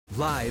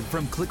Live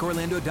from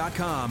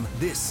clickorlando.com,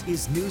 this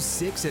is News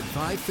 6 at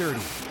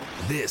 5:30.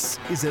 This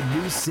is a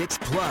News 6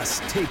 Plus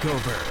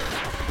takeover.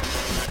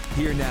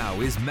 Here now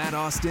is Matt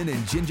Austin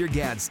and Ginger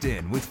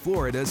Gadsden with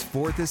Florida's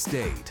Fourth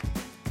Estate.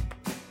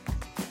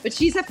 But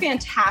she's a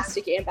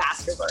fantastic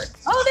ambassador bird.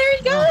 Oh, there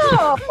you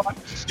go.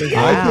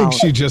 Wow. I think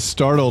she just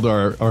startled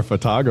our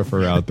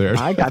photographer out there.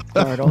 I got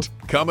startled.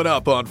 Coming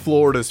up on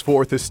Florida's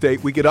Fourth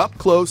Estate, we get up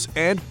close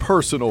and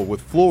personal with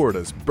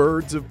Florida's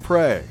birds of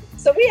prey.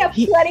 So we have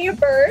plenty of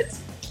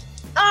birds.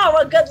 Oh,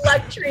 a good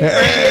luck tree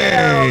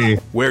for you.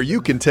 Where you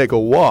can take a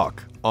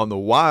walk on the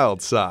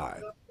wild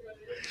side.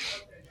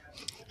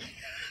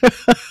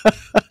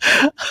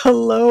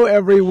 Hello,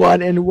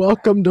 everyone, and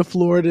welcome to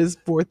Florida's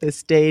Fourth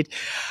Estate.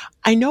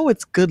 I know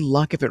it's good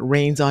luck if it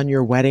rains on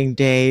your wedding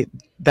day.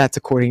 That's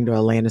according to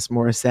Alanis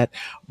Morissette.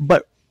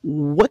 But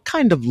what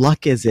kind of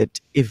luck is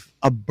it if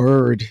a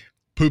bird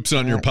poops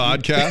on your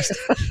podcast?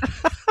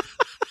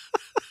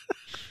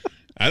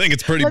 I think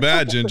it's pretty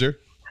bad, Ginger.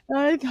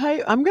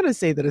 I'm going to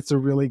say that it's a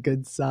really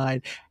good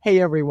sign.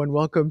 Hey, everyone.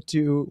 Welcome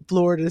to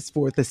Florida's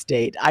Fourth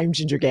Estate. I'm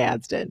Ginger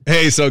Gadsden.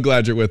 Hey, so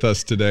glad you're with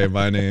us today.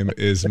 My name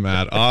is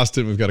Matt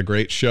Austin. We've got a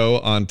great show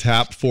on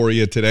tap for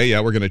you today.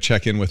 Yeah, we're going to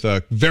check in with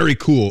a very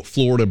cool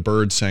Florida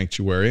bird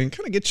sanctuary and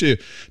kind of get you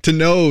to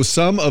know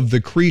some of the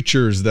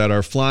creatures that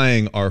are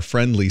flying our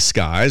friendly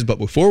skies. But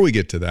before we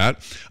get to that,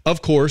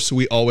 of course,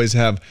 we always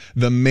have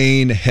the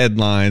main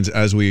headlines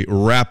as we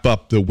wrap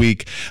up the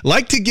week.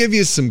 Like to give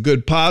you some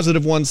good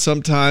positive ones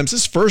sometimes.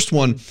 This first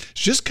one is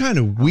just kind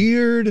of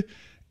weird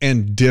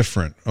and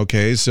different.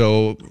 Okay,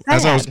 so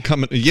as I was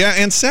coming,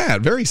 and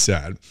sad, very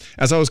sad.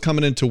 As I was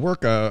coming into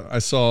work, I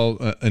saw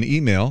an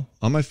email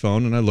on my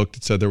phone, and I looked.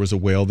 It said there was a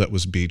whale that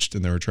was beached,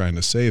 and they were trying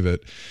to save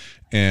it.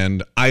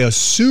 And I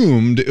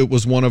assumed it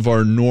was one of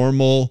our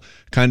normal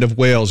kind of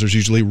whales. There's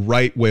usually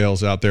right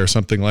whales out there,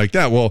 something like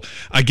that. Well,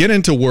 I get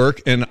into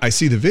work, and I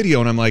see the video,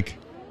 and I'm like,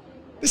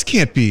 this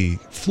can't be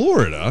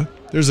Florida.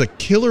 There's a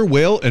killer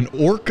whale, an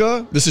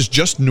orca. This is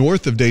just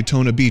north of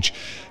Daytona Beach.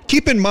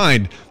 Keep in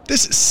mind,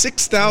 this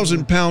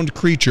 6,000-pound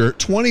creature,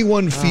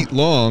 21 feet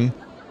long,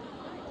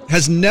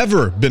 has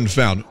never been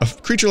found. A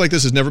creature like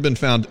this has never been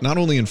found, not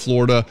only in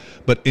Florida,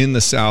 but in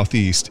the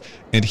Southeast.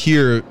 And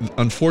here,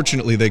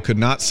 unfortunately, they could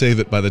not save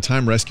it. By the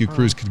time rescue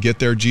crews could get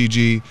there,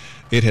 Gigi,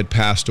 it had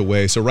passed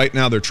away. So right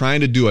now, they're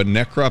trying to do a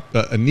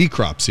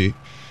necropsy,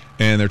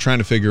 and they're trying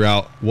to figure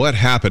out what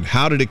happened.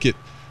 How did it get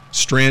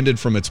stranded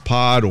from its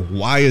pod?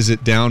 Why is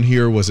it down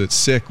here? Was it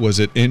sick? Was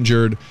it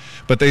injured?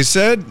 But they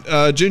said,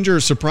 Ginger,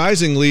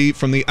 surprisingly,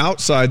 from the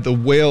outside, the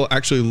whale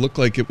actually looked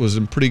like it was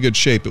in pretty good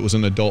shape. It was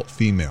an adult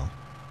female.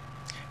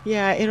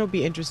 Yeah, it'll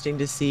be interesting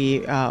to see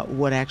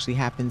what actually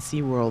happens.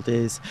 SeaWorld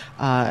is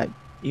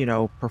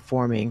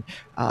performing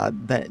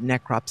the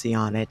necropsy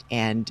on it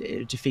and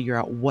to figure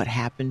out what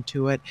happened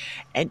to it.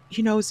 And,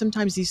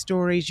 sometimes these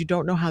stories, you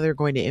don't know how they're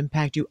going to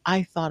impact you.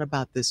 I thought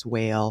about this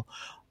whale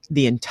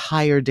the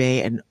entire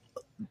day and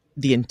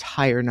the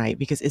entire night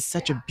because it's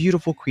such a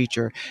beautiful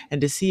creature,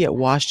 and to see it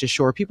washed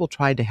ashore, people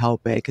tried to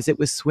help it because it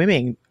was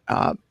swimming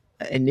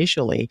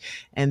initially,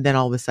 and then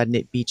all of a sudden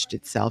it beached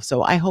itself.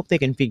 So I hope they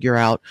can figure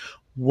out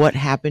what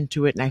happened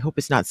to it, and I hope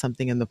it's not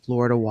something in the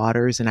Florida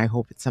waters, and I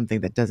hope it's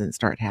something that doesn't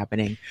start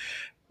happening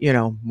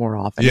more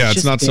often. Yeah,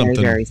 it's not something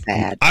very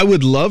sad. I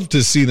would love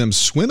to see them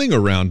swimming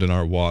around in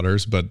our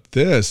waters, but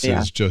this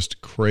is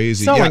just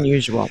crazy. So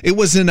unusual. It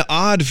was an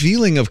odd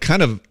feeling of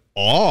kind of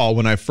awe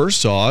when I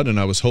first saw it, and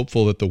I was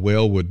hopeful that the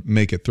whale would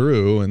make it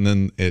through, and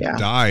then it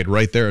died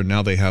right there, and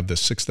now they have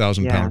this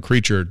 6,000-pound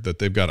creature that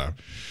they've got to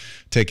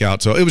take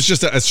out. So it was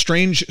just a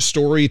strange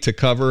story to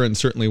cover, and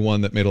certainly one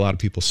that made a lot of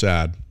people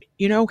sad.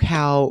 You know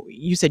how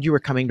you said you were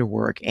coming to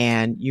work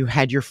and you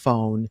had your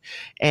phone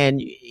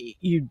and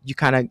you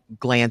kind of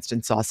glanced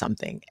and saw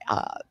something.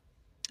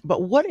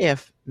 But what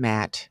if,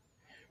 Matt,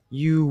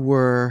 you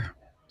were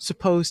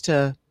supposed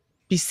to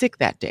be sick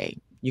that day?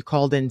 You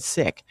called in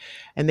sick,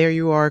 and there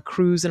you are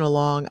cruising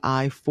along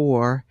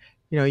I-4.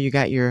 You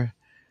got your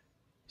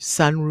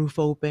sunroof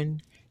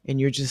open, and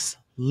you're just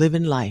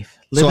living life.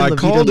 So I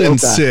called in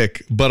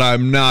sick, but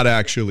I'm not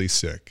actually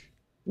sick.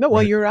 No,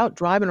 well, you're out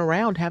driving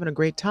around having a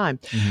great time.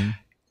 Mm-hmm.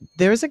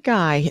 There's a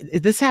guy,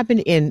 this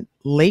happened in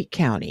Lake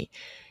County.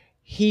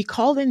 He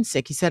called in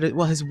sick. He said,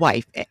 his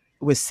wife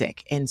was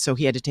sick, and so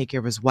he had to take care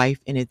of his wife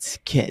and its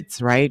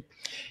kids, right?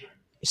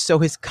 So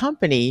his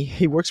company,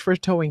 he works for a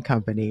towing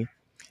company.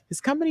 His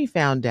company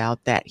found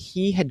out that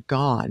he had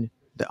gone,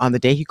 on the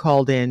day he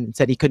called in and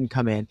said he couldn't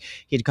come in,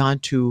 he'd gone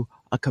to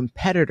a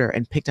competitor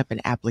and picked up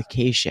an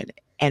application.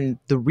 And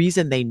the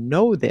reason they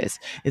know this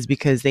is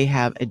because they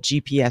have a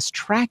GPS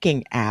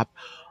tracking app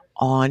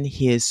on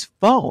his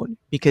phone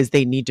because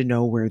they need to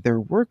know where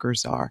their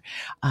workers are.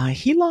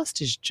 He lost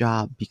his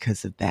job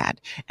because of that.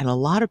 And a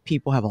lot of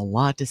people have a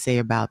lot to say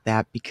about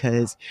that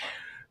because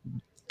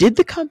did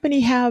the company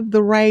have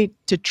the right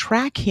to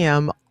track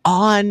him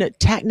on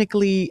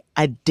technically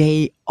a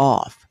day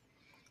off?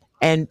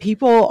 And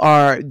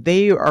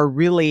they are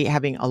really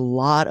having a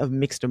lot of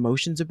mixed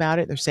emotions about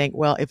it. They're saying,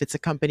 well, if it's a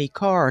company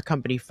car or a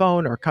company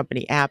phone or a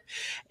company app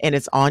and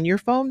it's on your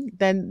phone,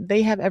 then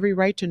they have every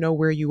right to know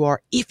where you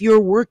are if you're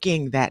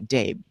working that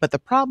day. But the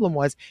problem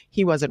was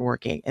he wasn't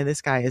working. And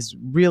this guy is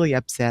really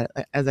upset.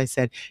 As I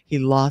said, he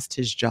lost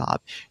his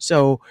job.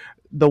 So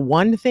the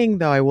one thing,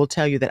 though, I will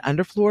tell you that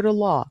under Florida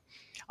law,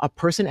 a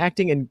person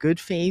acting in good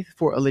faith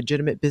for a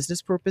legitimate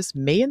business purpose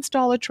may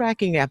install a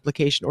tracking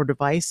application or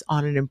device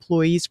on an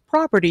employee's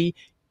property,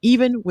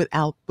 even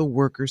without the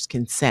worker's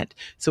consent.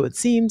 So it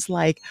seems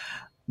like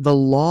the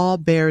law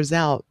bears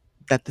out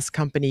that this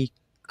company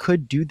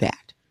could do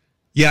that.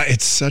 Yeah,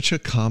 it's such a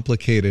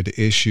complicated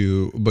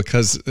issue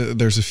because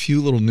there's a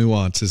few little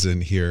nuances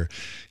in here.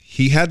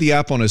 He had the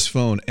app on his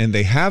phone, and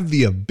they have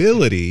the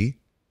ability,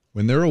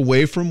 when they're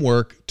away from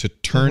work, to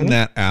turn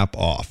that app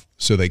off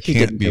so they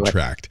can't be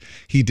tracked.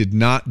 He did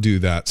not do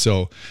that.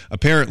 So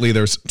apparently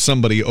there's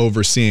somebody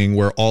overseeing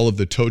where all of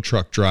the tow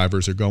truck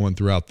drivers are going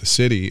throughout the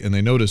city, and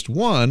they noticed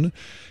one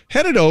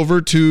headed over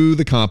to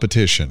the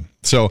competition.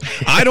 So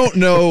I don't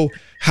know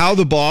how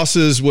the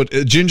bosses would,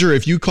 Ginger,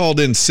 if you called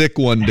in sick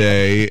one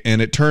day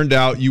and it turned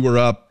out you were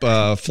up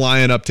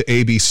flying up to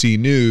ABC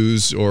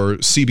News or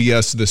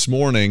CBS This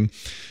Morning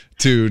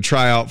to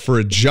try out for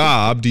a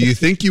job, do you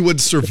think you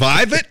would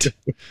survive it?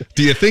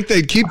 Do you think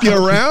they'd keep you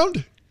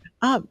around?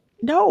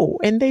 No,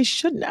 and they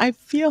shouldn't. I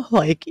feel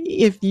like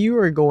if you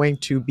are going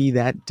to be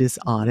that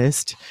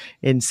dishonest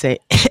and say,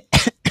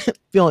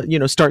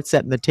 start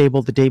setting the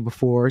table the day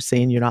before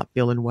saying you're not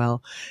feeling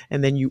well,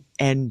 and then you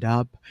end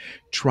up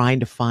trying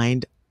to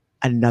find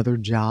another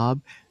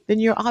job, then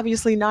you're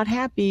obviously not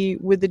happy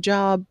with the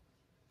job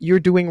you're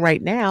doing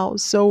right now.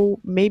 So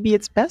maybe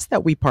it's best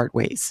that we part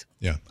ways.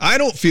 Yeah. I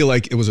don't feel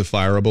like it was a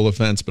fireable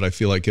offense, but I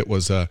feel like it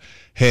was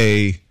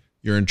hey,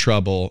 you're in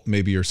trouble,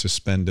 maybe you're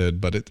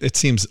suspended, but it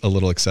seems a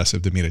little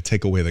excessive to me to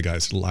take away the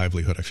guy's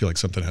livelihood. I feel like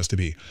something has to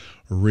be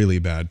really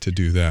bad to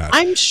do that.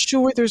 I'm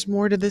sure there's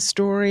more to this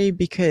story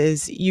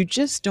because you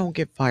just don't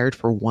get fired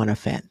for one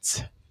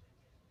offense.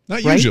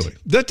 Not usually.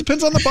 That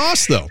depends on the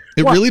boss, though.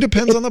 It really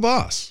depends on the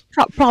boss.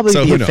 Probably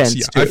so the who offense.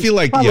 knows? Yeah, I feel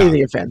like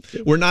the offense.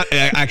 We're not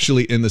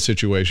actually in the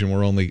situation.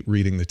 We're only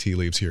reading the tea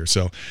leaves here.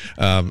 So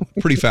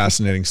pretty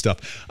fascinating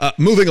stuff.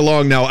 Moving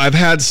along now, I've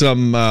had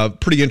some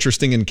pretty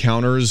interesting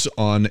encounters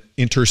on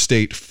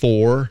Interstate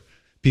 4.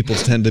 People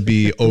tend to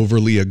be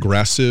overly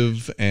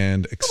aggressive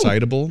and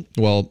excitable.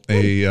 Well,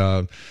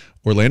 a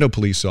Orlando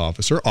police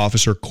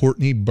officer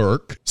Courtney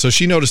Burke. So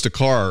she noticed a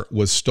car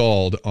was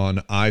stalled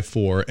on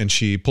I-4 and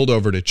she pulled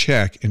over to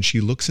check, and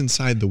she looks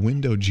inside the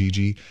window,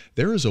 Gigi.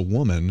 There is a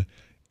woman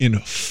in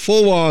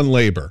full-on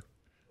labor,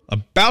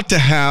 about to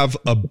have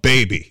a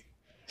baby.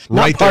 Not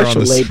right there on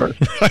the labor.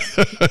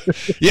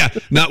 Yeah,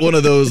 not one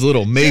of those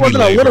little maybe She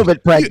wasn't labor. a little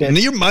bit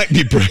pregnant. You might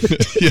be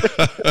pregnant.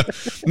 Yeah.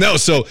 No,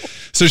 so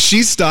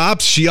she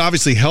stops. She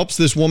obviously helps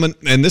this woman,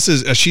 and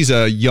she's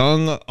a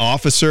young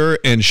officer,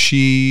 and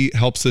she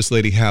helps this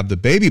lady have the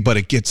baby. But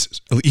it gets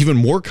even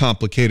more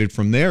complicated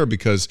from there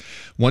because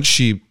once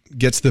she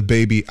gets the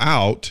baby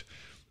out,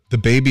 the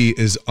baby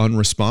is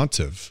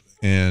unresponsive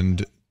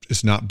and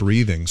is not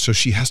breathing. So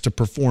she has to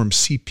perform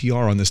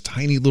CPR on this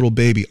tiny little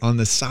baby on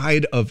the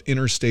side of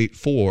Interstate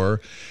 4.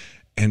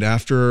 And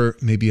after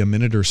maybe a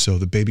minute or so,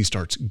 the baby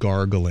starts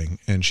gargling,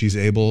 and she's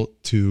able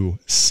to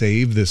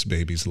save this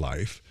baby's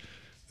life.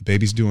 The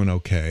baby's doing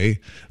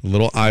okay. A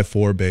little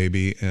I-4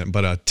 baby,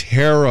 but a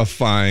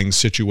terrifying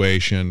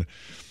situation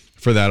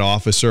for that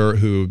officer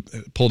who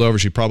pulled over.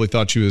 She probably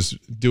thought she was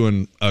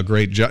doing a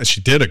great job. She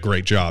did a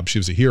great job. She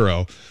was a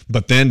hero.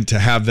 But then to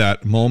have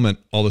that moment,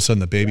 all of a sudden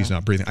the baby's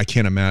not breathing. I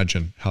can't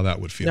imagine how that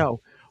would feel.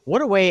 No.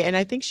 What a way. And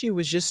I think she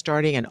was just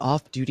starting an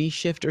off-duty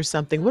shift or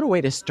something. What a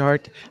way to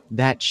start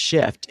that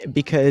shift,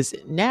 because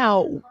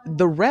now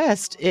the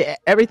rest,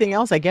 everything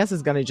else, I guess,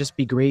 is going to just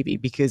be gravy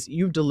because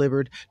you've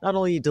not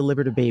only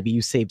delivered a baby,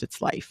 you saved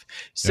its life.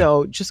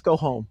 So just go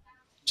home.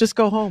 Just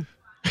go home.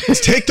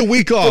 Let's take the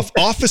week off.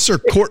 Officer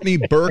Courtney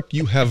Burke,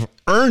 you have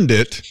earned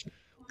it.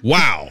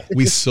 Wow.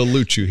 We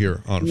salute you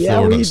here on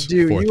Florida's we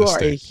do. Fourth You are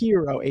Estate. a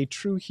hero, a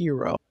true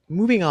hero.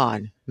 Moving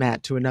on,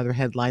 Matt, to another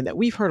headline that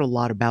we've heard a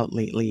lot about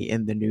lately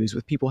in the news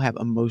with people have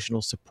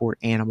emotional support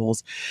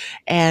animals,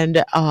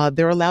 and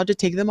they're allowed to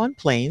take them on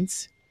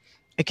planes.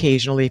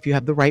 Occasionally, if you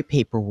have the right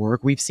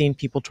paperwork. We've seen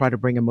people try to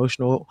bring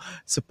emotional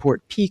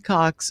support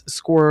peacocks,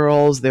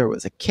 squirrels. There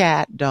was a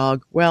cat,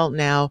 dog. Well,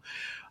 now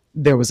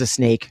there was a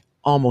snake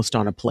almost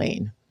on a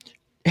plane.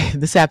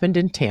 This happened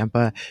in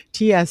Tampa.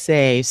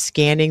 TSA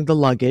scanning the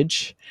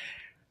luggage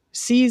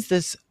sees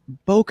this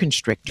boa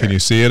constrictor. Can you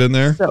see it in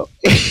there? So,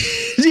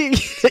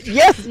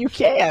 yes, you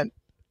can.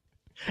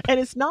 And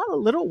it's not a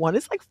little one.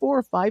 It's like 4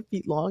 or 5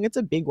 feet long. It's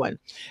a big one.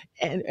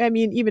 And I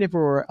mean, even if it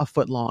were a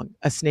foot long,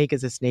 a snake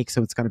is a snake.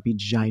 So it's going to be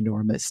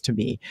ginormous to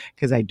me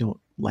because I don't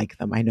like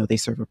them. I know they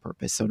serve a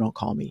purpose. So don't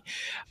call me.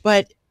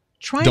 But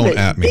Don't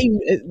at me.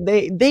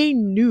 They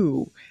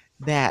knew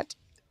that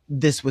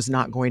this was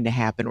not going to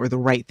happen or the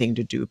right thing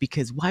to do,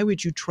 because why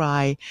would you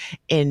try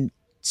and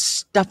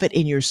stuff it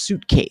in your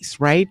suitcase,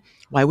 right?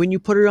 Why wouldn't you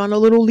put it on a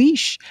little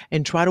leash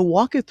and try to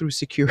walk it through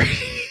security?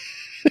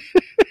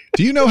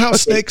 Do you know how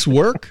snakes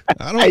work?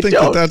 I don't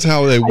think that's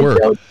how they work.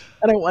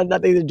 I don't want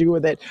nothing to do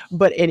with it.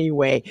 But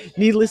anyway,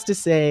 needless to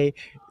say,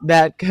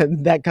 that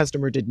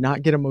customer did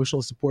not get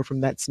emotional support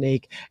from that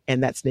snake,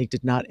 and that snake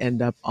did not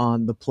end up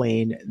on the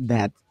plane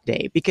that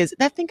day, because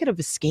that thing could have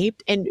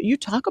escaped. And you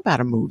talk about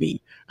a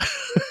movie.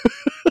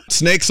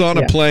 Snakes on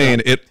a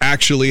plane. It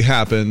actually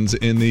happens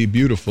in the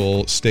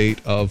beautiful state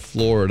of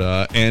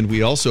Florida. And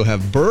we also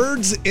have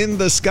birds in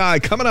the sky.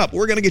 Coming up,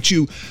 we're going to get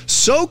you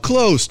so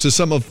close to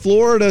some of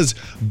Florida's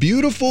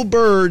beautiful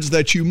birds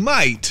that you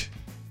might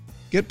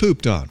get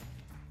pooped on.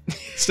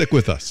 Stick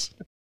with us.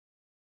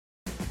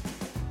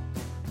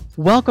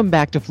 Welcome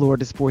back to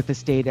Florida's Fourth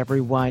Estate,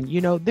 everyone. You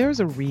know, there's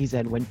a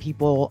reason when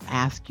people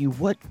ask you,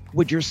 what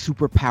would your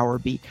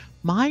superpower be?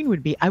 Mine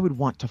would be, I would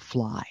want to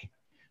fly.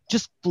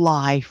 Just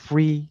fly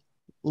free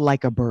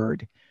like a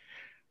bird.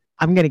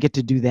 I'm going to get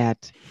to do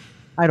that,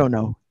 I don't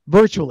know,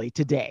 virtually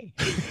today.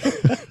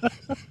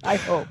 I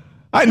hope.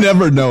 I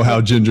never know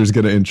how Ginger's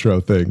going to intro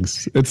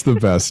things. It's the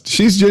best.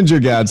 She's Ginger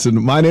Gadsden.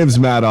 My name's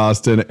Matt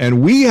Austin,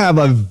 and we have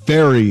a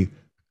very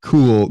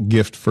cool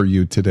gift for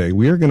you today.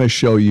 We are going to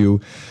show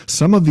you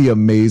some of the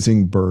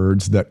amazing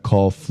birds that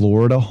call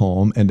Florida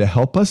home. And to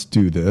help us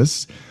do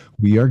this,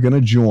 we are going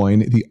to join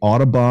the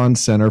Audubon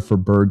Center for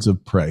Birds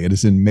of Prey. It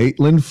is in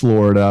Maitland,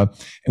 Florida.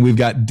 And we've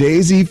got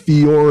Daisy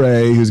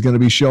Fiore, who's going to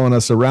be showing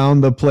us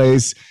around the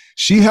place.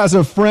 She has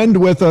a friend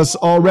with us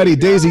already.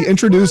 Daisy,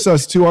 introduce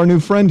us to our new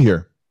friend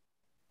here.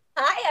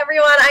 Hi,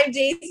 everyone. I'm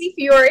Daisy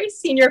Fiore,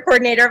 Senior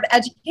Coordinator of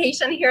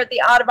Education here at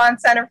the Audubon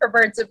Center for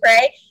Birds of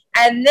Prey.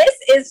 And this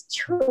is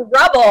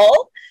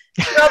Trouble.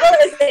 Trouble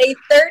is a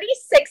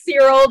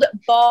 36-year-old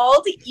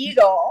bald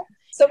eagle.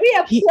 So we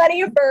have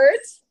plenty of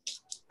birds.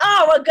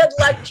 Oh, well, good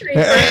luck treat.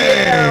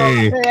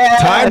 Hey,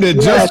 time to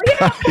just... We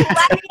have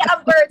plenty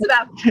of birds,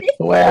 about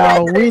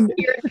 50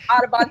 here at the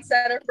Audubon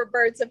Center for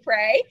Birds of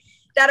Prey,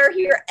 that are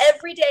here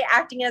every day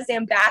acting as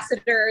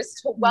ambassadors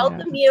to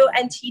welcome you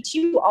and teach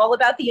you all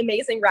about the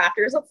amazing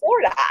raptors of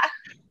Florida.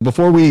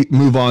 Before we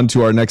move on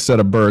to our next set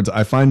of birds,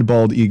 I find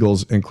bald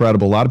eagles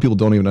incredible. A lot of people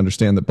don't even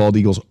understand that bald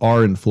eagles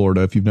are in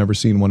Florida if you've never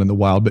seen one in the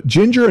wild. But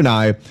Ginger and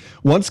I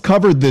once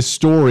covered this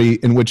story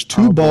in which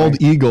two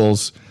bald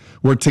eagles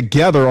were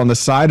together on the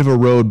side of a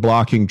road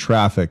blocking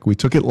traffic. We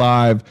took it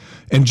live,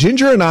 and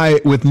Ginger and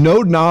I, with no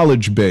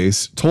knowledge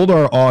base, told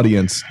our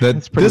audience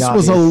that this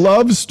was a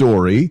love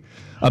story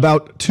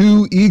about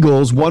two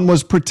eagles. One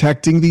was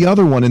protecting the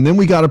other one. And then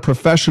we got a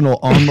professional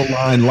on the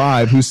line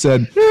live who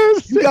said,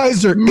 you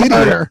guys are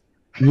idiots.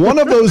 One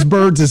of those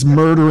birds is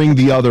murdering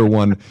the other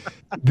one.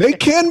 They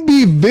can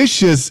be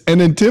vicious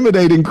and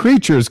intimidating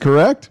creatures,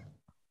 correct?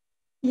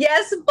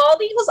 Yes,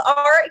 bald eagles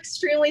are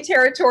extremely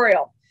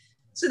territorial.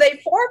 So they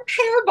form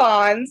pair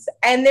bonds,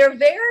 and they're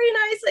very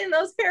nice in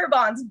those pair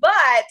bonds.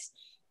 But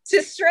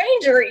to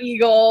stranger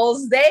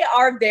eagles, they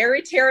are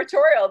very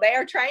territorial. They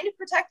are trying to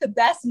protect the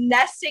best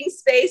nesting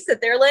space that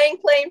they're laying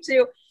claim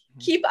to,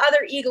 keep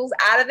other eagles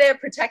out of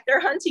it, protect their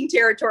hunting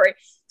territory.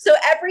 So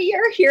every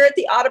year here at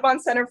the Audubon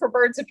Center for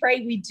Birds of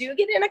Prey, we do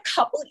get in a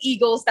couple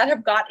eagles that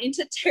have got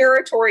into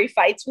territory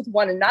fights with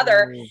one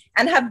another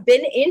and have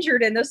been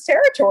injured in those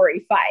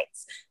territory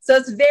fights. So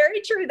it's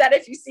very true that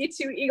if you see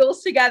two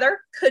eagles together,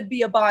 could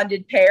be a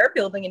bonded pair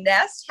building a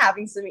nest,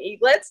 having some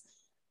eaglets,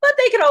 but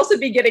they could also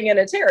be getting in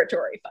a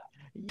territory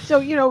fight. So,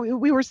 you know,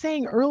 we were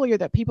saying earlier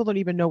that people don't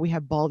even know we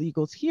have bald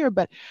eagles here,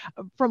 but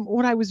from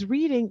what I was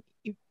reading,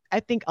 I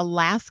think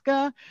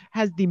Alaska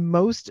has the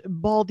most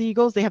bald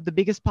eagles. They have the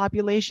biggest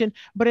population,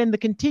 but in the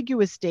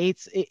contiguous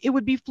states, it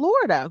would be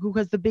Florida who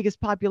has the biggest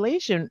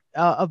population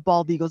of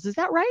bald eagles. Is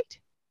that right?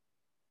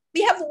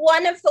 We have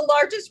one of the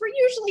largest. We're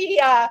usually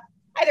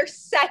either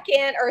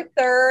second or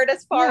third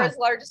as far as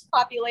largest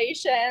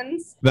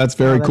populations. That's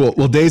very cool.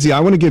 Well, Daisy, I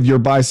want to give your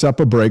bicep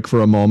a break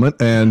for a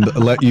moment and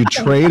let you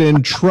trade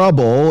in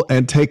Trouble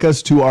and take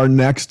us to our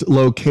next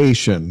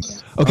location.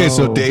 Okay,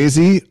 so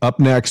Daisy, up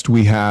next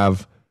we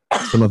have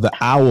some of the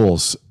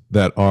owls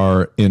that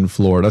are in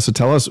Florida. So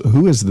tell us,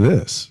 who is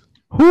this?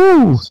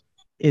 Who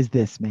is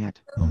this, Matt?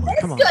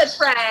 This good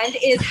friend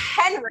is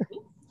Henry.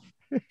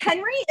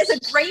 Henry is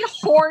a great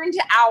horned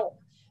owl.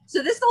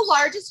 So this is the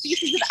largest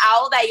species of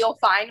owl that you'll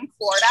find in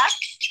Florida.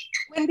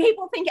 When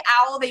people think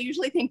owl, they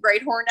usually think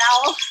great horned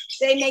owl.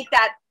 They make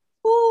that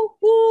whoo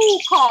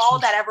call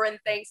that everyone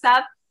thinks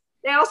of.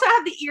 They also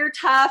have the ear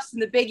tufts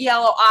and the big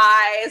yellow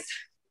eyes.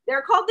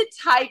 They're called the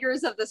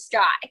tigers of the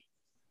sky.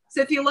 So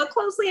if you look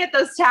closely at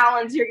those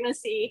talons, you're going to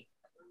see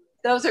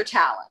those are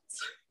talons.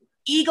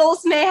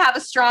 Eagles may have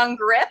a strong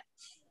grip,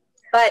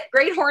 but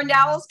great horned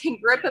owls can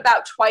grip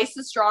about twice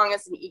as strong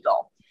as an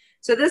eagle.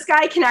 So this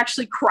guy can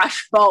actually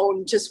crush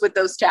bone just with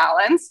those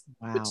talons,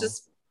 which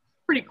is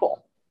pretty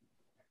cool.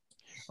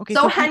 Okay,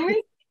 so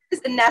Henry is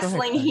a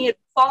nestling. He had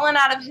fallen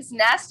out of his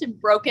nest and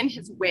broken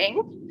his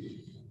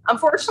wing.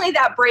 Unfortunately,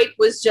 that break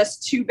was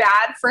just too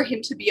bad for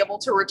him to be able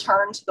to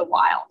return to the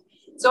wild.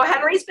 So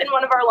Henry's been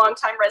one of our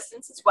longtime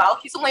residents as well.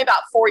 He's only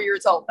about 4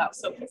 years old, though,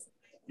 so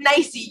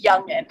nicey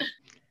youngin'.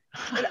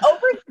 And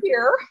over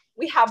here,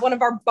 we have one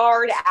of our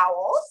barred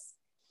owls.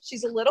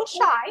 She's a little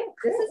shy.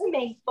 This is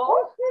Maple.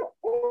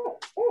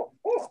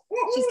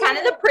 She's kind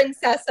of the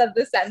princess of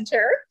the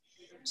center.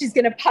 She's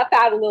going to puff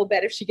out a little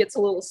bit if she gets a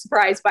little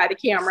surprised by the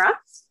camera.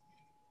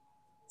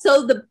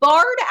 So the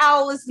barred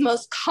owl is the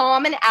most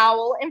common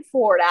owl in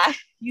Florida.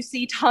 You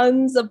see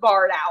tons of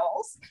barred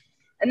owls.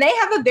 And they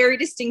have a very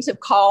distinctive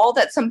call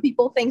that some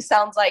people think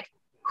sounds like,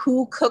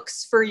 "Who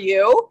cooks for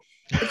you?"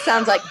 It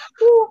sounds like,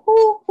 "Hoo,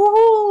 hoo,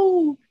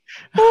 hoo,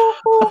 hoo,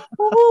 hoo,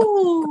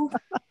 hoo."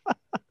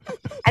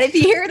 And if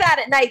you hear that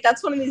at night,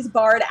 that's one of these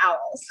barred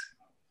owls.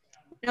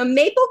 Now,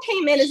 Maple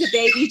came in as a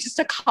baby just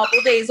a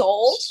couple days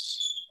old,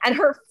 and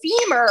her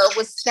femur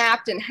was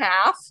snapped in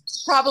half,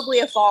 probably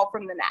a fall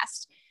from the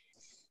nest.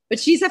 But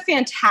she's a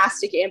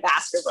fantastic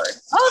ambassador bird.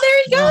 Oh, there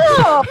you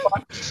go.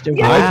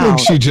 Wow. I think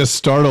she just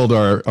startled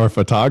our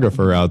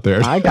photographer out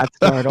there. I got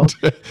startled.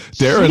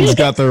 Darren's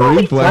got the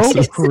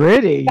reflexes. So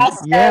pretty.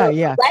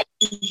 Yeah.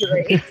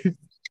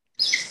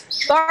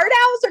 Barred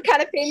owls are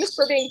kind of famous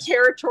for being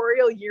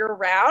territorial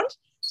year-round.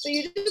 So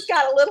you just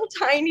got a little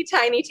tiny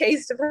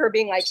taste of her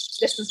being like,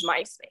 "This is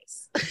my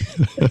space."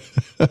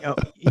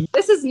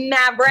 This is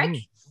Maverick.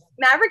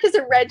 Maverick is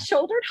a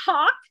red-shouldered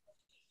hawk.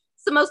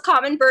 It's the most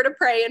common bird of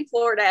prey in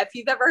Florida. If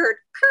you've ever heard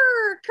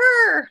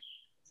 "kurr,"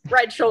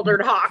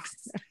 red-shouldered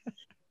hawks.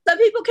 Some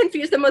people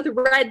confuse them with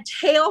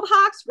red-tailed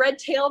hawks.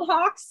 Red-tailed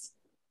hawks,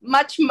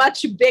 much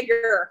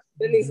bigger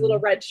than these little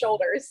red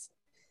shoulders.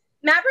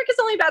 Maverick is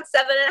only about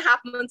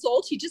 7.5 months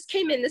old. He just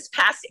came in this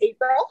past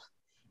April.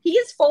 He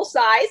is full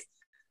size.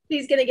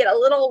 He's going to get a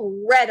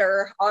little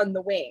redder on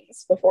the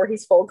wings before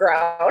he's full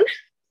grown.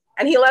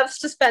 And he loves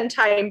to spend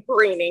time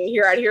preening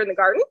out here in the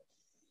garden.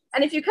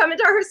 And if you come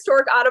into our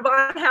historic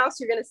Audubon house,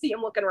 you're going to see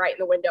him looking right in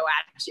the window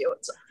at you.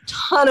 It's a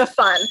ton of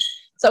fun.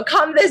 So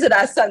come visit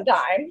us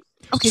sometime.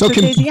 Okay, so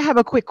Daisy, I have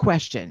a quick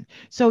question.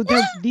 So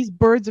these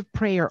birds of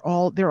prey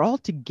they're all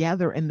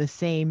together in the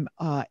same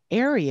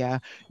area.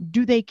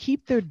 Do they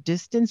keep their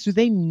distance? Do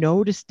they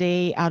know to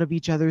stay out of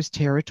each other's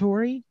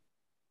territory?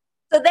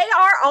 So they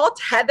are all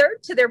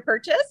tethered to their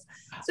perches.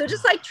 So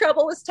just like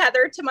Trouble was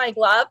tethered to my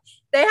glove,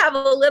 they have a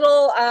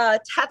little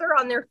tether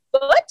on their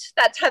foot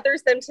that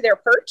tethers them to their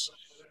perch.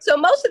 So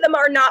most of them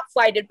are not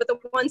flighted, but the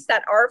ones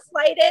that are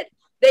flighted,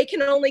 they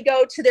can only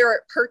go to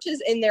their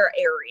perches in their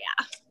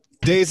area.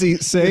 Daisy,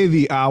 say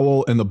the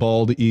owl and the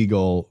bald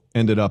eagle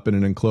ended up in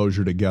an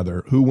enclosure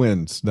together. Who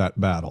wins that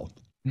battle?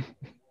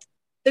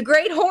 The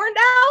great horned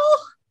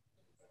owl?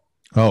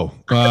 Oh.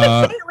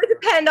 It would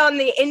depend on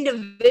the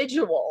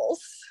individuals.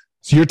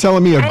 So you're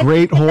telling me a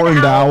great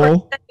horned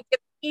owl?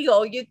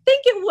 Eagle, you'd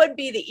think it would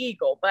be the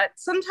eagle, but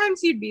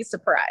sometimes you'd be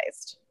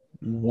surprised.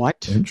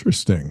 What?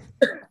 Interesting.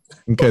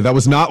 Okay, that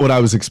was not what I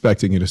was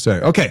expecting you to say.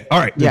 Okay, all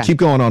right. Yeah. Keep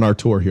going on our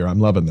tour here. I'm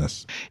loving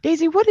this.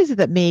 Daisy, what is it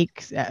that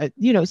makes,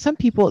 some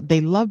people,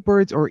 they love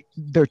birds or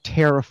they're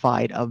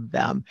terrified of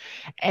them.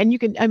 And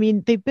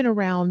they've been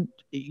around,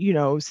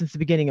 since the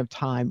beginning of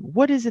time.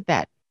 What is it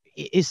that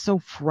is so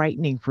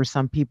frightening for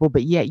some people,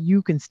 but yet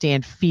you can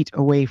stand feet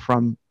away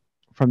from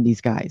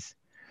these guys?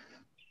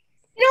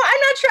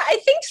 I'm not sure. I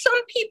think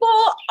some people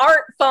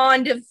aren't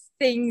fond of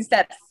things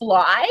that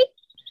fly.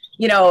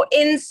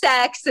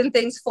 Insects and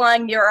things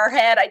flying near our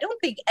head. I don't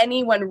think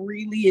anyone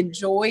really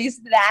enjoys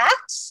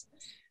that.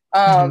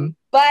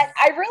 But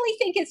I really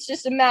think it's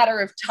just a matter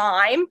of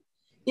time.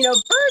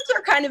 Birds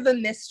are kind of a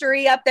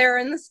mystery up there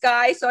in the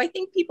sky. So I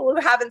think people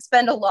who haven't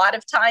spent a lot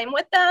of time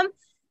with them,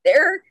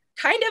 they're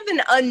kind of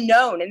an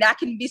unknown, and that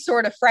can be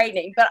sort of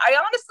frightening. But I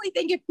honestly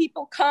think if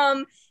people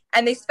come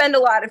and they spend a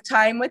lot of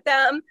time with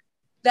them,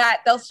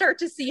 that they'll start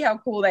to see how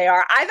cool they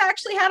are. I've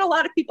actually had a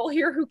lot of people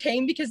here who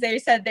came because they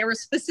said they were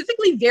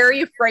specifically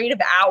very afraid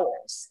of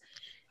owls.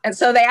 And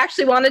so they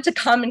actually wanted to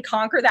come and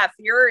conquer that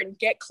fear and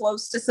get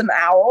close to some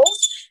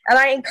owls. And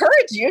I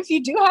encourage you, if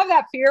you do have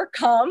that fear,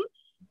 come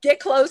get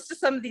close to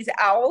some of these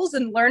owls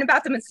and learn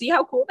about them and see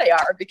how cool they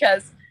are,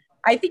 because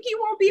I think you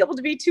won't be able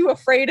to be too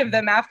afraid of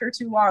them after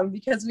too long,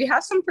 because we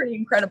have some pretty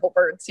incredible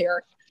birds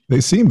here. They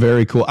seem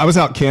very cool. I was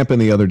out camping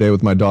the other day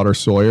with my daughter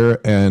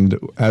Sawyer, and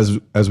as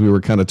we were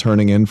kind of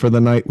turning in for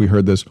the night, we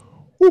heard this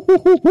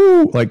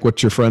like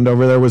what your friend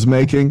over there was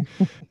making.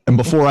 And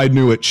before I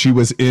knew it, she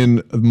was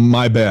in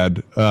my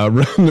bed,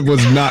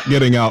 was not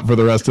getting out for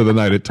the rest of the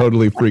night. It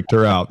totally freaked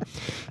her out.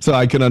 So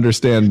I can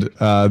understand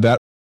that.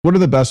 What are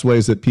the best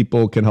ways that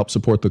people can help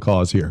support the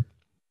cause here?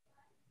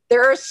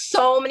 There are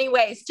so many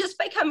ways. Just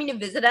by coming to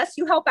visit us,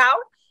 you help out.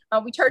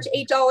 We charge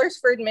 $8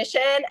 for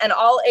admission, and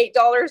all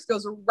 $8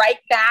 goes right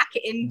back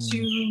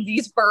into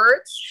these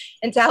birds,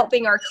 into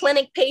helping our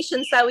clinic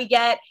patients that we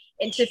get,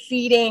 into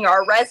feeding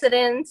our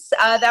residents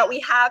that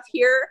we have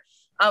here.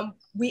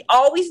 We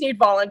always need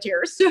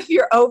volunteers. So if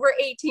you're over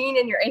 18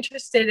 and you're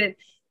interested in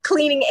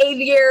cleaning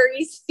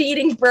aviaries,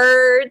 feeding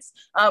birds,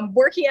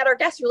 working at our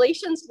guest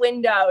relations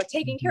window,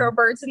 taking care of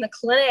birds in the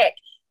clinic,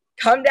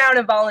 come down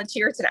and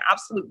volunteer. It's an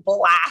absolute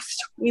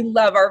blast. We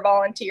love our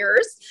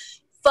volunteers.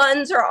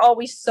 Funds are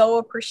always so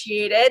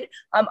appreciated.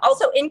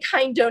 Also,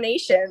 in-kind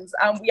donations.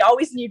 We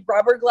always need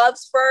rubber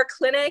gloves for our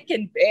clinic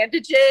and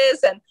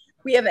bandages, and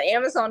we have an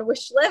Amazon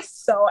wish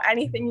list, so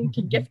anything you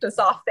can gift us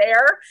off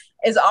there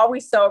is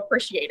always so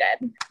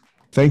appreciated.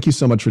 Thank you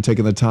so much for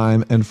taking the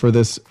time and for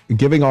this,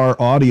 giving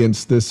our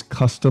audience this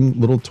custom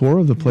little tour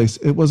of the place.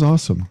 It was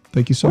awesome.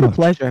 Thank you so much. What a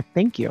pleasure.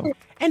 Thank you.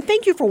 And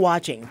thank you for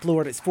watching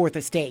Florida's Fourth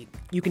Estate.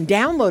 You can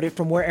download it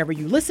from wherever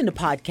you listen to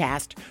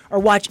podcasts or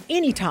watch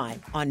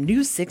anytime on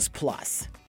News 6 Plus.